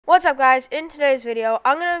What's up, guys? In today's video,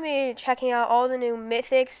 I'm going to be checking out all the new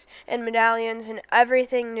mythics and medallions and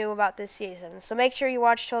everything new about this season. So make sure you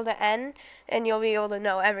watch till the end and you'll be able to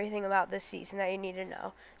know everything about this season that you need to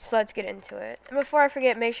know. So let's get into it. And before I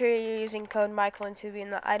forget, make sure you're using code Michael&Tubi in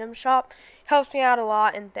the item shop. Helps me out a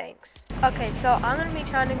lot, and thanks. Okay, so I'm going to be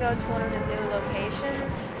trying to go to one of the new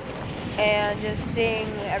locations and just seeing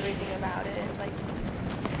everything about it.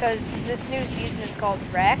 Because this new season is called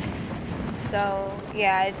Wrecked. So,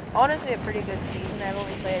 yeah, it's honestly a pretty good season. I've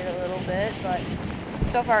only played it a little bit, but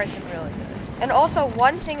so far it's been really good. And also,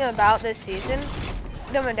 one thing about this season,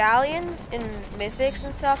 the medallions and mythics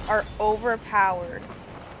and stuff are overpowered.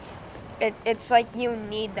 It's like you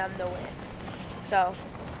need them to win. So,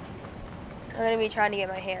 I'm going to be trying to get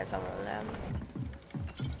my hands on one of them.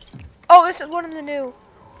 Oh, this is one of the new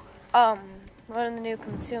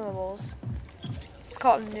consumables. It's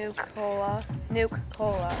called Nuke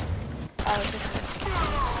Cola.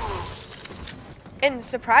 And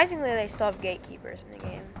surprisingly, they still have gatekeepers in the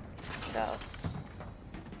game. So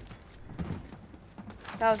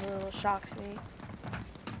that was a little shock to me.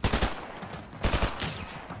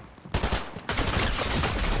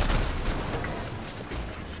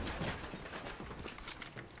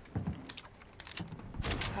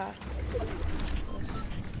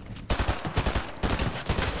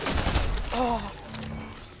 Oh,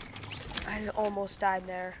 I almost died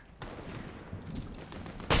there.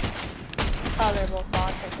 Oh, they're both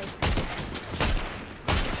bots, I think.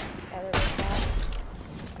 Yeah, they're both bots.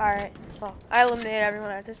 Alright, well, I eliminated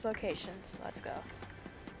everyone at this location, so let's go.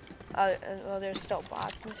 Well, there's still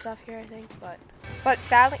bots and stuff here, I think, but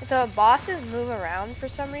sadly, the bosses move around for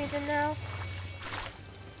some reason now.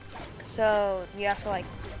 So, you have to,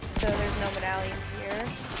 so there's no medallion here,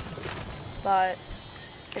 but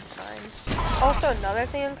it's fine. Also, another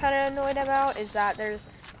thing I'm kind of annoyed about is that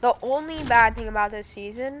the only bad thing about this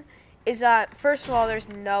season is that, first of all, there's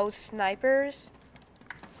no snipers,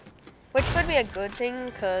 which could be a good thing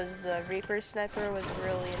because the Reaper sniper was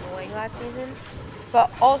really annoying last season.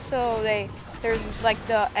 But also,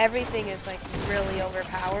 everything is really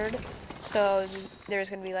overpowered, so there's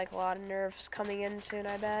gonna be a lot of nerfs coming in soon,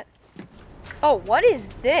 I bet. Oh, what is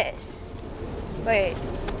this? Wait.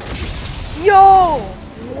 Yo!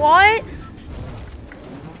 What?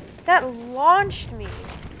 That launched me.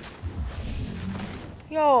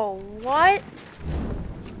 Yo, what?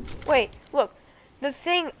 Wait, look. The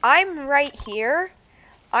thing, I'm right here.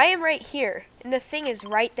 I am right here, and the thing is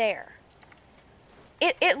right there.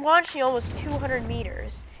 It launched me almost 200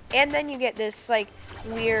 meters. And then you get this,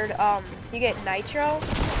 weird, you get nitro.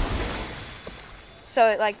 So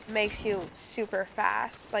it, makes you super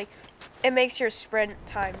fast. It makes your sprint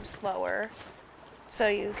time slower. So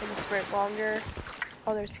you can sprint longer.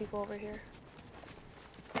 Oh, there's people over here.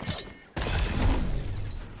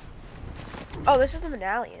 Oh, this is the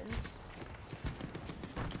medallions.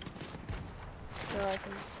 So I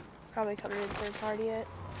can probably come in third party it.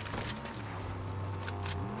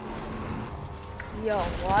 Yo,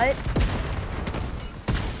 what?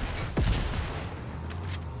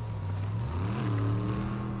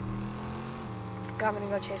 I'm gonna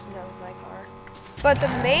go chase them down with my car. But the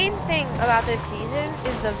main thing about this season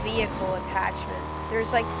is the vehicle attachments.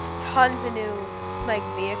 There's tons of new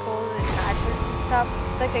vehicle attachments and stuff.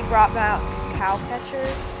 They brought out cow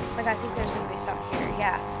catchers. I think there's gonna be some here.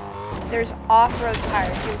 Yeah. There's off-road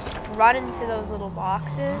tires. You run into those little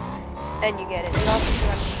boxes and you get it. You also can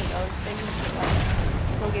run into those things.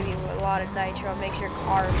 They'll give you a lot of nitro. Makes your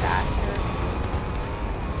car faster.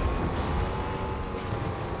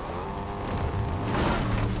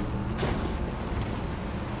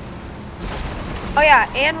 Oh yeah,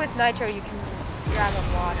 and with nitro you can grab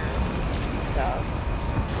on water. So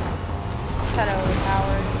it's kind of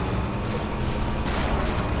overpowered.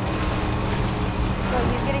 Oh,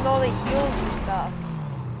 he's getting all the heals and stuff.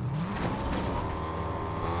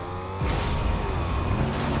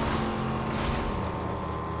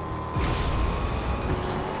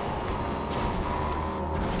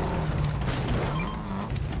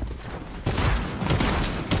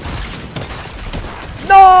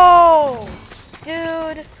 No!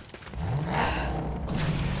 Dude.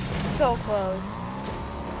 So close.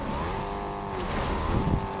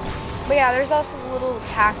 But yeah, there's also little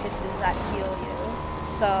cactuses that heal you.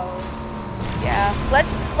 So, yeah.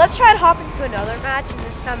 Let's try and hop into another match, and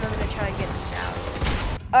this time I'm going to try and get the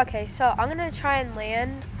medallion. Okay, so I'm going to try and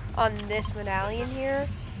land on this medallion here.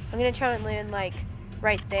 I'm going to try and land,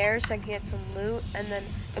 right there so I can get some loot, and then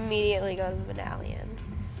immediately go to the medallion.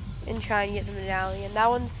 And try and get the medallion. That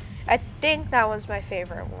one, I think that one's my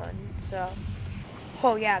favorite one, so.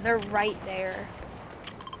 Oh yeah, they're right there.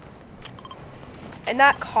 And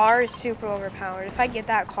that car is super overpowered. If I get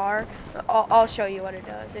that car, I'll show you what it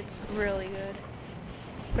does. It's really good.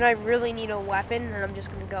 But I really need a weapon, and I'm just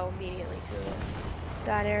gonna go immediately to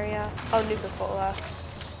that area. Oh, Nuka-Cola.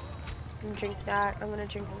 I'm gonna drink that. I'm gonna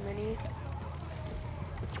drink a mini.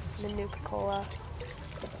 And the Nuka-Cola.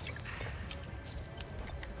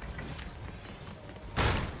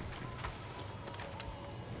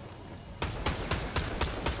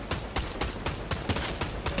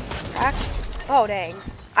 Crack. Oh, dang.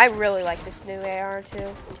 I really like this new AR,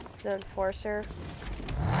 too. The Enforcer.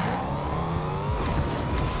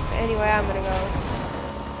 Anyway, I'm gonna go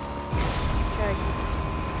try to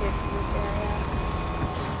get to this area.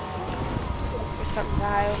 There's something to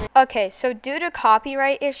hide over. Okay, so due to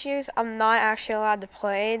copyright issues, I'm not actually allowed to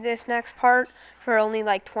play this next part for only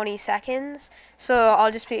like 20 seconds. So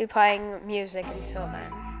I'll just be playing music until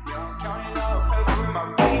then.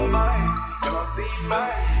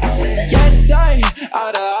 Yes, I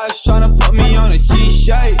out of eyes tryna put me on a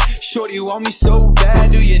t-shirt. Shorty want me so bad,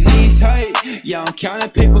 do your knees hurt? Yeah, I'm counting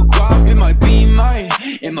paper guap in my beamer,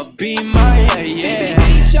 yeah.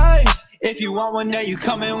 If you want one there, you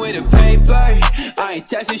coming with a paper. I ain't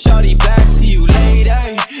texting shorty back, see you later.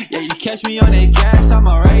 Yeah, you catch me on that gas, I'm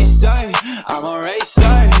a racer,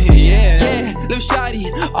 yeah. Lil'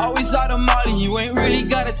 shawty, always out of molly, you ain't really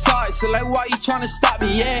gotta talk, so like why you tryna stop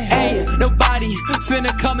me, yeah. Hey, nobody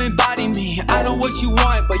finna come and body me. I know what you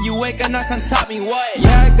want, but you ain't gonna come top me, what?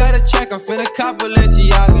 Yeah, I gotta check, I'm finna cop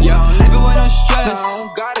Balenciagas. Yeah, I'm living with no stress, I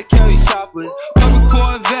don't gotta carry choppers. Purple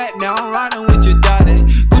Corvette, now I'm riding with your daughter.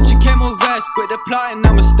 Gucci camo vest, quit the plotting,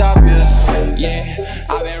 I'ma stop you. Yeah,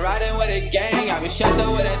 I've been riding with a gang, I've been shut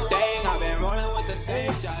up with a thing, I've been rolling with the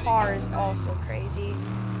same shot. This car is also crazy.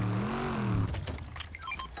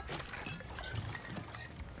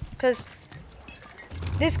 Because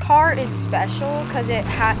this car is special because it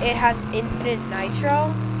has infinite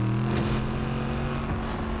nitro.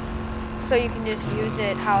 So you can just use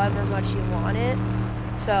it however much you want it.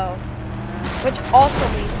 So, which also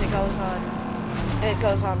means it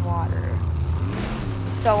goes on water.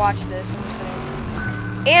 So watch this. I'm just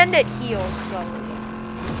gonna, and it heals slowly.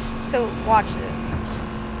 So watch this.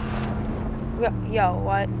 Yo,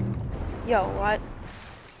 what? Yo, what?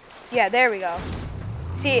 Yeah, there we go.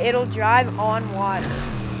 See, it'll drive on water.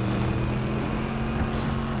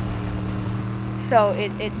 So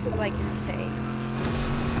it's just like insane.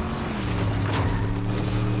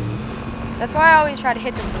 That's why I always try to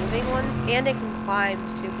hit the moving ones, and it can climb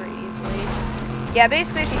super easily. Yeah,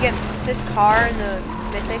 basically if you get this car and the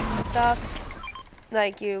mythics and stuff,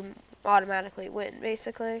 like you automatically win,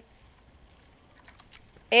 basically.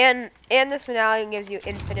 And this medallion gives you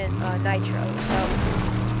infinite nitro, so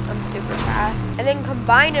I'm super fast. And then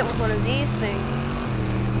combine it with one of these things,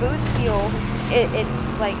 boost fuel, it's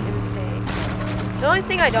like insane. The only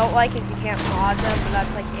thing I don't like is you can't mod them, but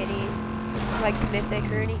that's like any, like mythic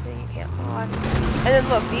or anything you can't mod. And then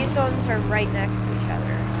look, these ones are right next to each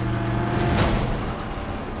other.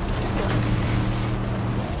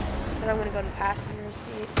 And I'm gonna go to passenger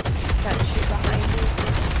seat. Got to shoot behind me.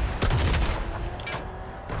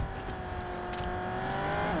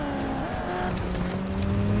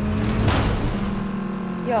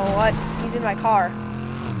 Yo, what? He's in my car.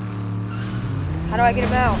 How do I get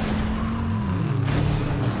him out?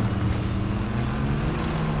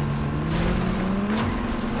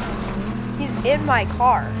 He's in my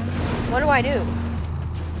car. What do I do?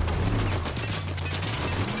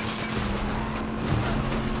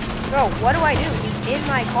 Bro, what do I do? He's in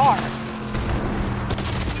my car.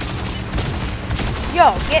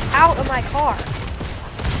 Yo, get out of my car.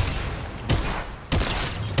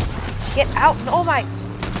 Get out. Oh my.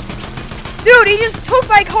 Dude, he just took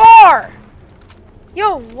my car!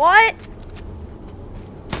 Yo, what?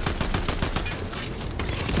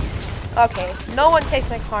 Okay, no one takes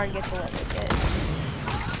my car and gets away with it.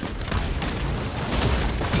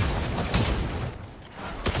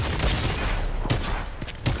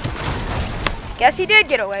 Guess he did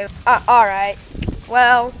get away. Alright.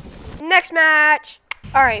 Well, next match.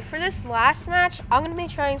 Alright, for this last match, I'm going to be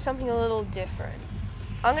trying something a little different.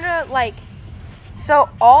 I'm going to, like... So,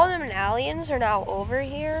 all the medallions are now over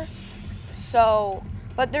here. So,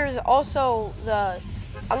 but there's also the...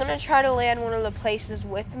 I'm going to try to land one of the places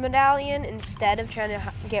with the medallion instead of trying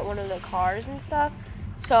to get one of the cars and stuff.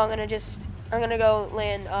 So, I'm going to go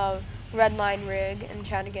land a red line rig and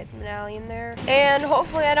try to get the medallion there. And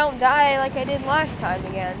hopefully I don't die like I did last time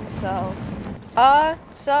again, so...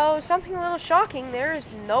 So something a little shocking, there is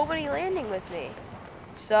nobody landing with me.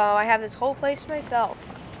 So, I have this whole place to myself.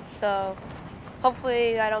 So...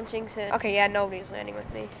 Hopefully I don't jinx it. Okay, yeah, nobody's landing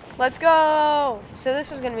with me. Let's go! So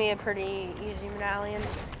this is going to be a pretty easy medallion.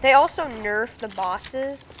 They also nerf the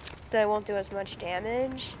bosses, so they won't do as much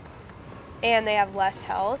damage. And they have less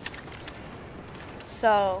health.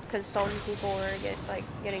 So, because so many people were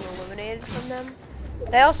getting eliminated from them.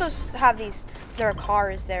 They also have their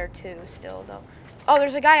cars there too, still though. Oh,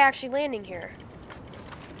 there's a guy actually landing here.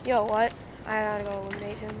 Yo, what? I gotta go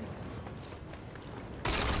eliminate him.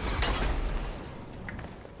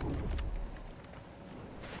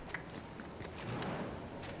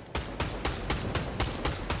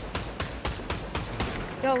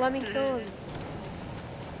 Yo, let me kill him.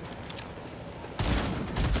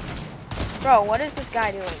 Bro, what is this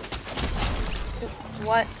guy doing?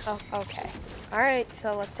 What? Oh, okay. Alright,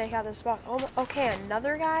 so let's take out this boss. Oh, okay,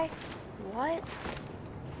 another guy? What?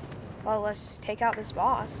 Well, let's just take out this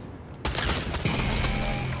boss.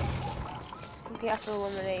 We have to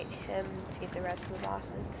eliminate him to get the rest of the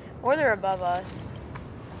bosses. Or they're above us.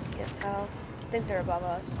 Can't tell. I think they're above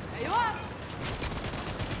us. There you are.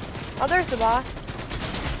 Oh, there's the boss.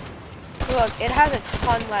 Look, it has a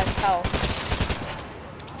ton less health.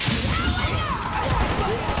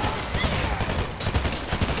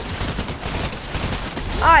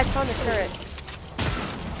 Ah, it's on the turret.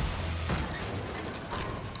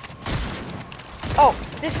 Oh,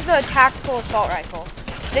 this is the tactical assault rifle.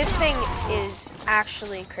 This thing is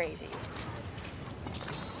actually crazy.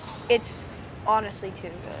 It's honestly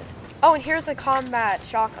too good. Oh, and here's the combat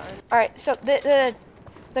shotgun. Alright, so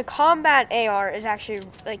the combat AR is actually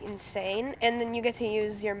like insane, and then you get to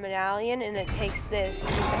use your medallion, and it takes this, and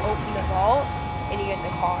you get to open the vault, and you get the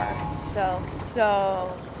car. So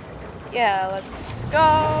yeah, let's go.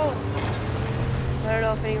 I don't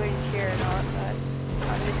know if anybody's here or not, but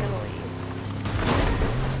I'm just gonna leave.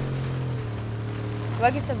 Do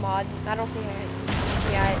I get to mod? I don't think I.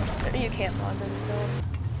 Yeah, you can't mod them still.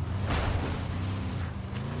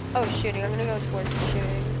 Oh, shooting. I'm gonna go towards the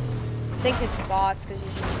shooting. I think it's bots, because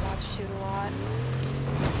usually bots shoot a lot.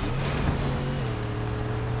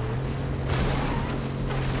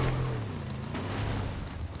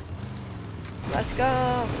 Let's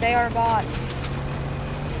go. They are bots.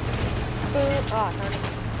 Boom. Oh, darn it.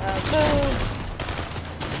 Boom.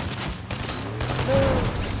 Boom.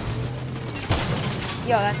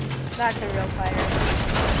 Yo, that's a real fighter.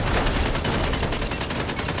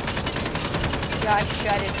 Yo, I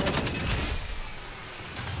shredded him.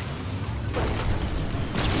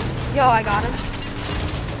 Yo, I got him.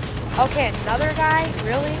 Okay, another guy?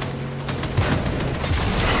 Really?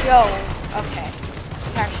 Yo, okay.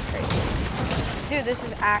 It's actually crazy. Dude, this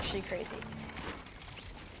is actually crazy.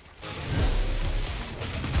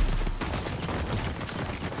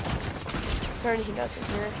 Turn, he doesn't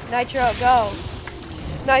hear. Nitro, go!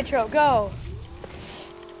 Nitro, go!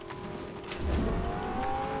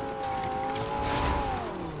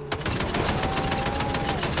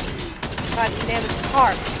 God, you damaged the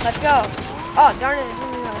car. Let's go. Oh, darn it.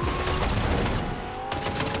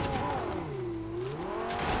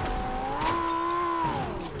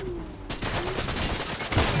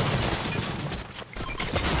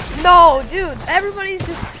 No, dude, everybody's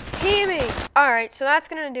just teaming. Alright, so that's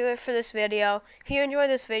going to do it for this video. If you enjoyed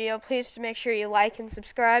this video, please make sure you like and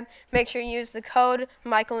subscribe. Make sure you use the code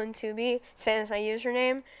Michael and 2B, same as my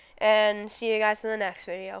username. And see you guys in the next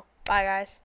video. Bye, guys.